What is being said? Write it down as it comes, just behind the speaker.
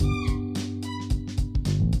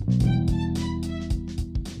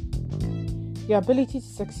Your ability to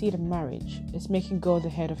succeed in marriage is making God the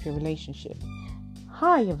head of your relationship.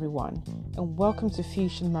 Hi everyone, and welcome to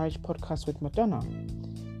Fusion Marriage Podcast with Madonna.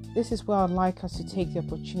 This is where I'd like us to take the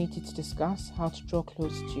opportunity to discuss how to draw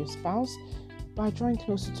closer to your spouse by drawing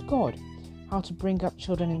closer to God, how to bring up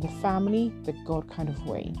children in the family the God kind of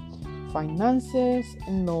way, finances,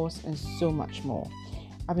 in-laws, and so much more.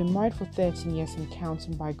 I've been married for 13 years and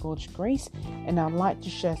counting by God's grace, and I'd like to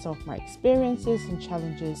share some of my experiences and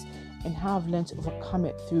challenges and how I've learned to overcome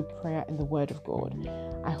it through prayer and the Word of God.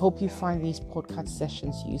 I hope you find these podcast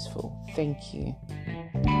sessions useful. Thank you.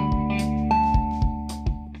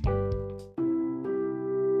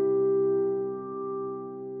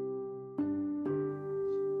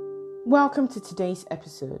 Welcome to today's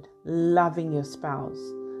episode, Loving Your Spouse.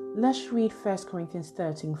 Let's read 1 Corinthians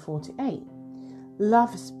 13:48.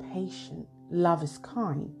 Love is patient, love is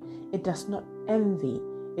kind. It does not envy,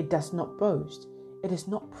 it does not boast. It is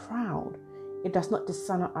not proud. It does not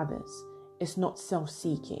dishonor others. It's not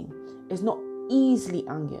self-seeking. It's not easily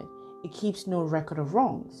angered. It keeps no record of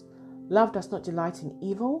wrongs. Love does not delight in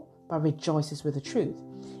evil, but rejoices with the truth.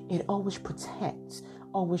 It always protects,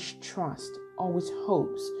 always trusts, always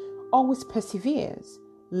hopes, always perseveres.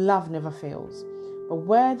 Love never fails. But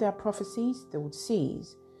where there are prophecies, they will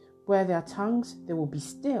cease. Where there are tongues, they will be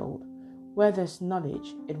stilled. Where there is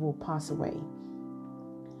knowledge, it will pass away.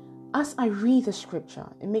 As I read the scripture,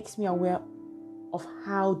 it makes me aware of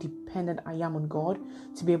how dependent I am on God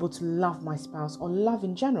to be able to love my spouse or love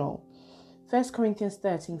in general. 1 Corinthians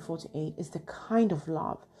 13:48 is the kind of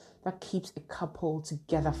love that keeps a couple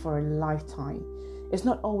together for a lifetime. It's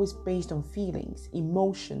not always based on feelings,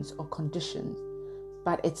 emotions, or conditions,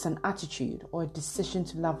 but it's an attitude or a decision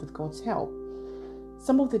to love with God's help.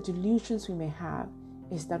 Some of the delusions we may have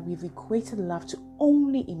is that we've equated love to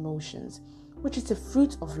only emotions, which is the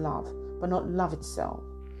fruit of love, but not love itself.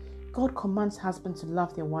 God commands husbands to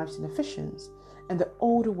love their wives in Ephesians, and the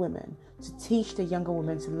older women to teach the younger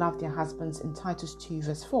women to love their husbands in Titus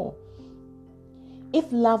 2:4.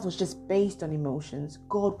 If love was just based on emotions,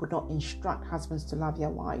 God would not instruct husbands to love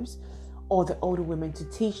their wives, or the older women to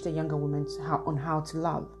teach the younger women on how to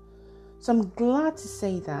love. So I'm glad to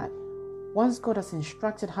say that once God has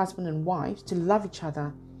instructed husbands and wives to love each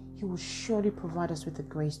other, He will surely provide us with the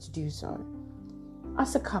grace to do so.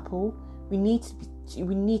 As a couple, we need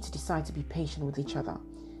to decide to be patient with each other.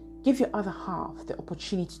 Give your other half the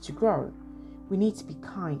opportunity to grow. We need to be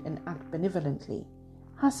kind and act benevolently.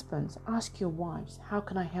 Husbands, ask your wives, how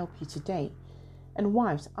can I help you today? And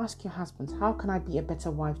wives, ask your husbands, how can I be a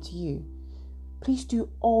better wife to you? Please do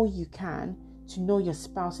all you can to know your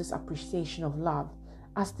spouse's appreciation of love,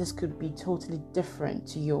 as this could be totally different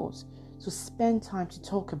to yours. So spend time to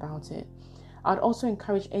talk about it. I'd also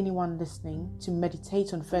encourage anyone listening to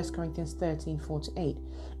meditate on 1 Corinthians 13:4-8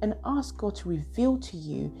 and ask God to reveal to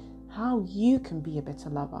you how you can be a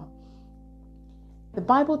better lover. The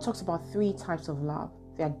Bible talks about 3 types of love: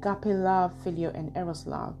 the agape love, phileo, and eros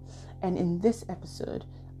love. And in this episode,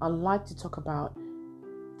 I'd like to talk about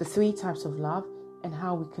the 3 types of love and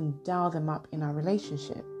how we can dial them up in our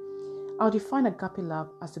relationship. I'll define agape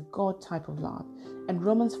love as a God type of love, and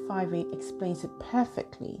Romans 5:8 explains it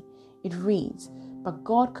perfectly. It reads, "But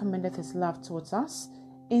God commendeth His love towards us,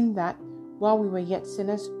 in that, while we were yet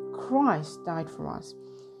sinners, Christ died for us."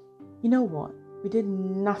 You know what? We did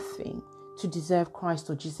nothing to deserve Christ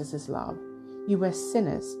or Jesus' love. We were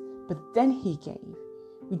sinners, but then He gave.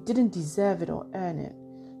 We didn't deserve it or earn it.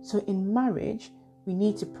 So in marriage, we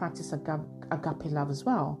need to practice agape love as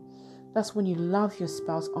well. That's when you love your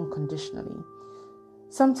spouse unconditionally.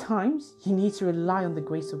 Sometimes you need to rely on the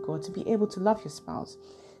grace of God to be able to love your spouse,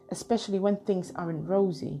 especially when things aren't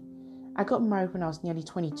rosy. I got married when I was nearly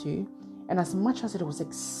 22, and as much as it was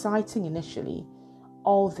exciting initially,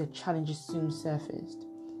 all the challenges soon surfaced.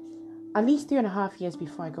 At least 3.5 years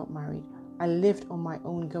before I got married, I lived on my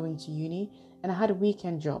own going to uni, and I had a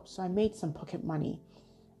weekend job, so I made some pocket money.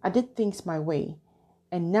 I did things my way,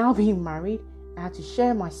 and now being married, I had to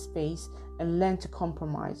share my space and learn to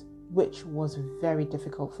compromise, which was very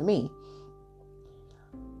difficult for me.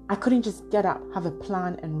 I couldn't just get up, have a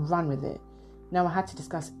plan, and run with it. Now I had to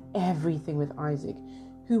discuss everything with Isaac,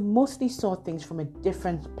 who mostly saw things from a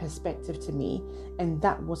different perspective to me, and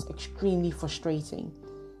that was extremely frustrating.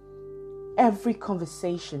 Every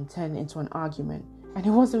conversation turned into an argument, and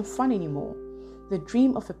it wasn't fun anymore. The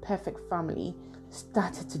dream of a perfect family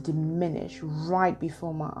started to diminish right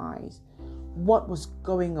before my eyes. What was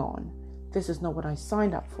going on? This is not what I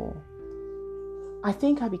signed up for. I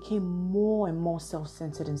think I became more and more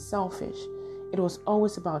self-centered and selfish, It was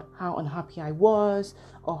always about how unhappy I was,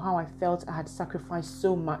 or how I felt I had sacrificed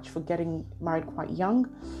so much for getting married quite young,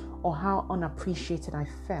 or how unappreciated I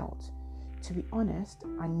felt. To be honest,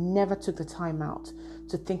 I never took the time out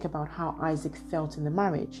to think about how Isaac felt in the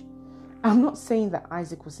marriage. I'm not saying that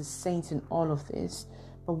Isaac was a saint in all of this,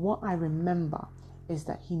 but what I remember is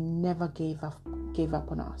that he never gave up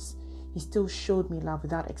on us. He still showed me love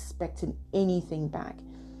without expecting anything back,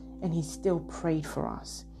 and he still prayed for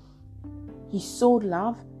us. He sowed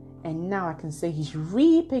love, and now I can say he's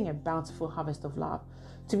reaping a bountiful harvest of love.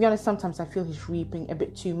 To be honest, sometimes I feel he's reaping a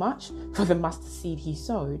bit too much for the mustard seed he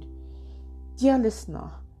sowed. Dear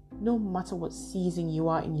listener, no matter what season you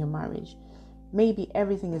are in your marriage, maybe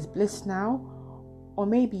everything is bliss now, or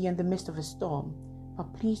maybe you're in the midst of a storm,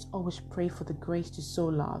 but please always pray for the grace to sow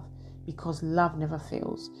love, because love never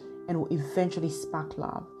fails and will eventually spark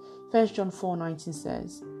love. 1 John 4:19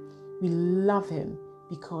 says, we love him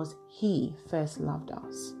because he first loved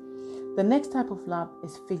us. The next type of love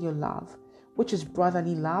is filial love, which is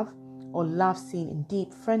brotherly love or love seen in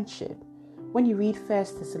deep friendship. When you read 1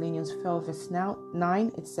 Thessalonians 4 verse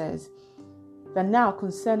 9, it says, that now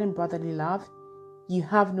concerning brotherly love, you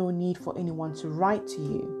have no need for anyone to write to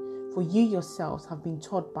you, for you yourselves have been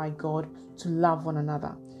taught by God to love one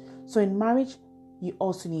another. So in marriage, you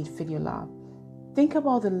also need filial love. Think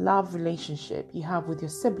about the love relationship you have with your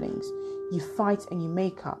siblings. You fight and you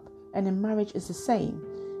make up, and in marriage it's the same.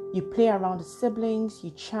 You play around with siblings,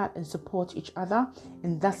 you chat and support each other,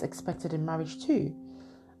 and that's expected in marriage too.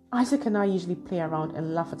 Isaac and I usually play around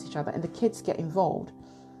and laugh at each other, and the kids get involved.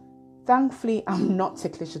 Thankfully, I'm not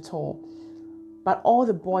ticklish at all, but all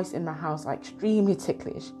the boys in my house are extremely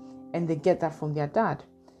ticklish, and they get that from their dad.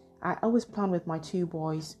 I always plan with my two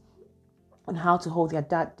boys on how to hold their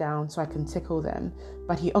dad down so I can tickle them,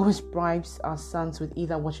 but he always bribes our sons with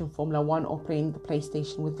either watching Formula 1 or playing the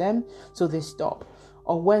PlayStation with them, so they stop.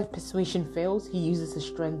 Or where persuasion fails, he uses his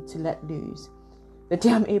strength to let loose. The day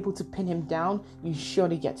I'm able to pin him down, you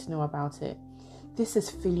surely get to know about it. This is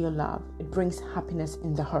filial love. It brings happiness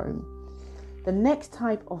in the home. The next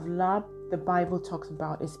type of love the Bible talks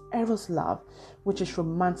about is eros love, which is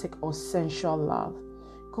romantic or sensual love.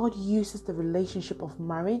 God uses the relationship of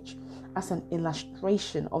marriage as an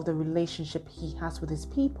illustration of the relationship he has with his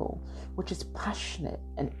people, which is passionate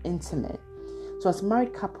and intimate. So as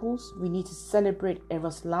married couples, we need to celebrate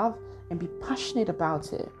eros love and be passionate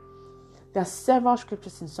about it. There are several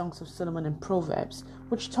scriptures in Songs of Solomon and Proverbs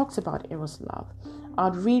which talks about eros love.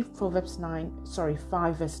 I'll read Proverbs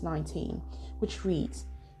 5 verse 19, which reads,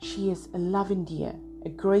 she is a loving deer, a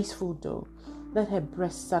graceful doe. Let her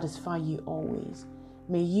breast satisfy you always.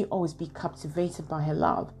 May you always be captivated by her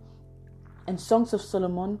love. And Songs of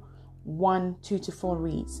Solomon 1:2-4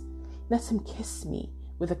 reads, let him kiss me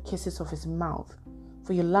with the kisses of his mouth,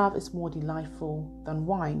 for your love is more delightful than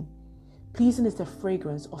wine. Pleasing is the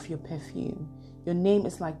fragrance of your perfume. Your name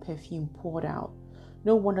is like perfume poured out.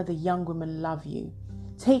 No wonder the young women love you.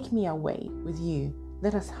 Take me away with you.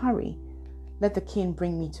 Let us hurry. Let the king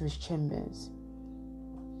bring me to his chambers.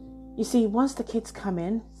 You see, once the kids come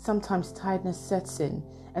in, sometimes tiredness sets in,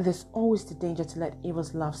 and there's always the danger to let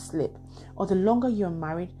eros love slip. Or the longer you're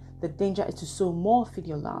married, the danger is to sow more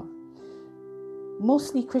filial love.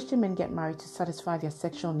 Mostly Christian men get married to satisfy their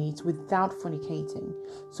sexual needs without fornicating.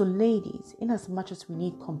 So ladies, in as much as we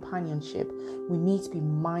need companionship, we need to be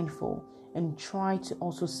mindful and try to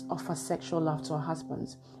also offer sexual love to our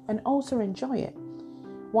husbands and also enjoy it.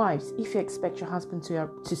 Wives, if you expect your husband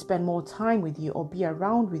to spend more time with you or be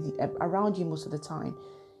around you most of the time,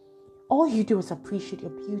 all you do is appreciate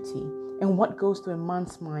your beauty. And what goes through a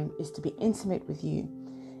man's mind is to be intimate with you.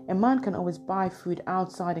 A man can always buy food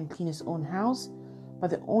outside and clean his own house, but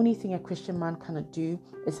the only thing a Christian man cannot do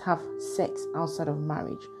is have sex outside of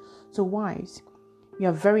marriage. So wives, you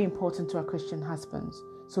are very important to our Christian husbands,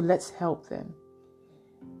 so let's help them.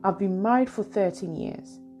 I've been married for 13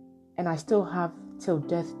 years, and I still have till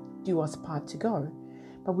death do us part to go.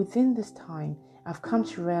 But within this time, I've come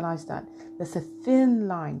to realize that there's a thin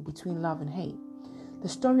line between love and hate. The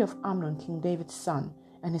story of Amnon, King David's son,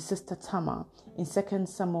 and his sister Tamar in 2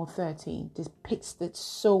 Samuel 13 depicts it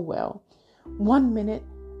so well. One minute,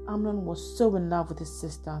 Amnon was so in love with his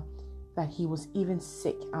sister that he was even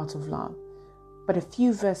sick out of love. But a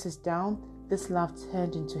few verses down, this love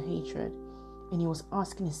turned into hatred, and he was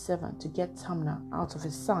asking his servant to get Tamar out of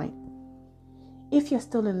his sight. If you're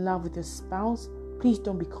still in love with your spouse, please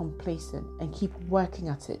don't be complacent and keep working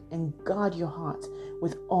at it and guard your heart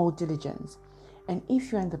with all diligence. And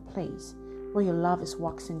if you're in the place where your love is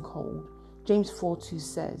waxing cold, James 4:2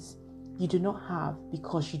 says, you do not have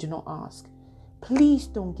because you do not ask. Please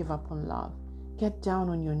don't give up on love. Get down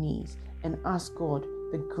on your knees and ask God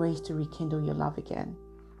the grace to rekindle your love again.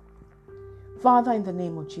 Father, in the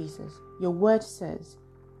name of Jesus, your word says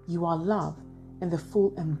you are love and the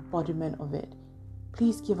full embodiment of it.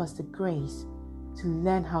 Please give us the grace to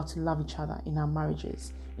learn how to love each other in our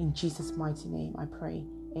marriages. In Jesus' mighty name, I pray.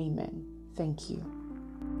 Amen. Thank you.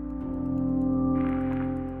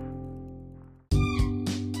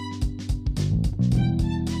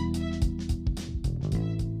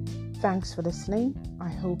 Thanks for listening. I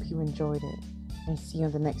hope you enjoyed it, and see you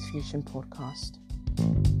on the next Fusion podcast.